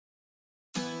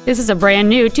This is a brand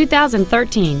new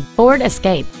 2013 Ford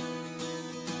Escape.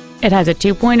 It has a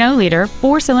 2.0-liter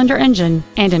four-cylinder engine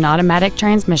and an automatic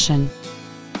transmission.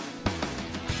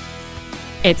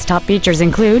 Its top features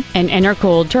include an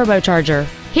intercooled turbocharger,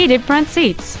 heated front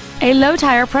seats, a low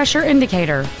tire pressure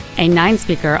indicator, a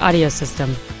 9-speaker audio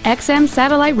system, XM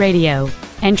satellite radio,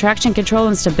 and traction control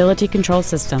and stability control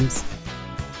systems.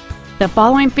 The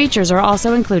following features are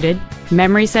also included: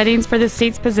 memory settings for the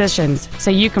seat's positions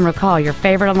so you can recall your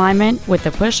favorite alignment with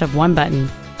the push of one button,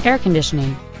 air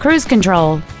conditioning, cruise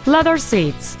control, leather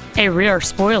seats, a rear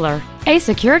spoiler, a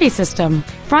security system,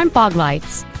 front fog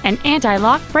lights, an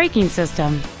anti-lock braking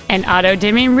system, an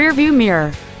auto-dimming rearview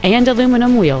mirror, and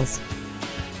aluminum wheels.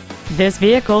 This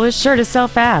vehicle is sure to sell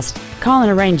fast. Call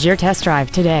and arrange your test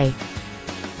drive today.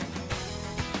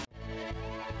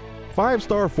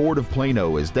 5-Star Ford of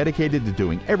Plano is dedicated to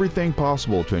doing everything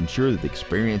possible to ensure that the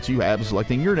experience you have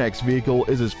selecting your next vehicle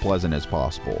is as pleasant as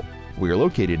possible. We are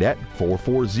located at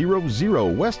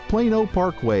 4400 West Plano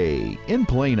Parkway in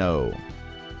Plano.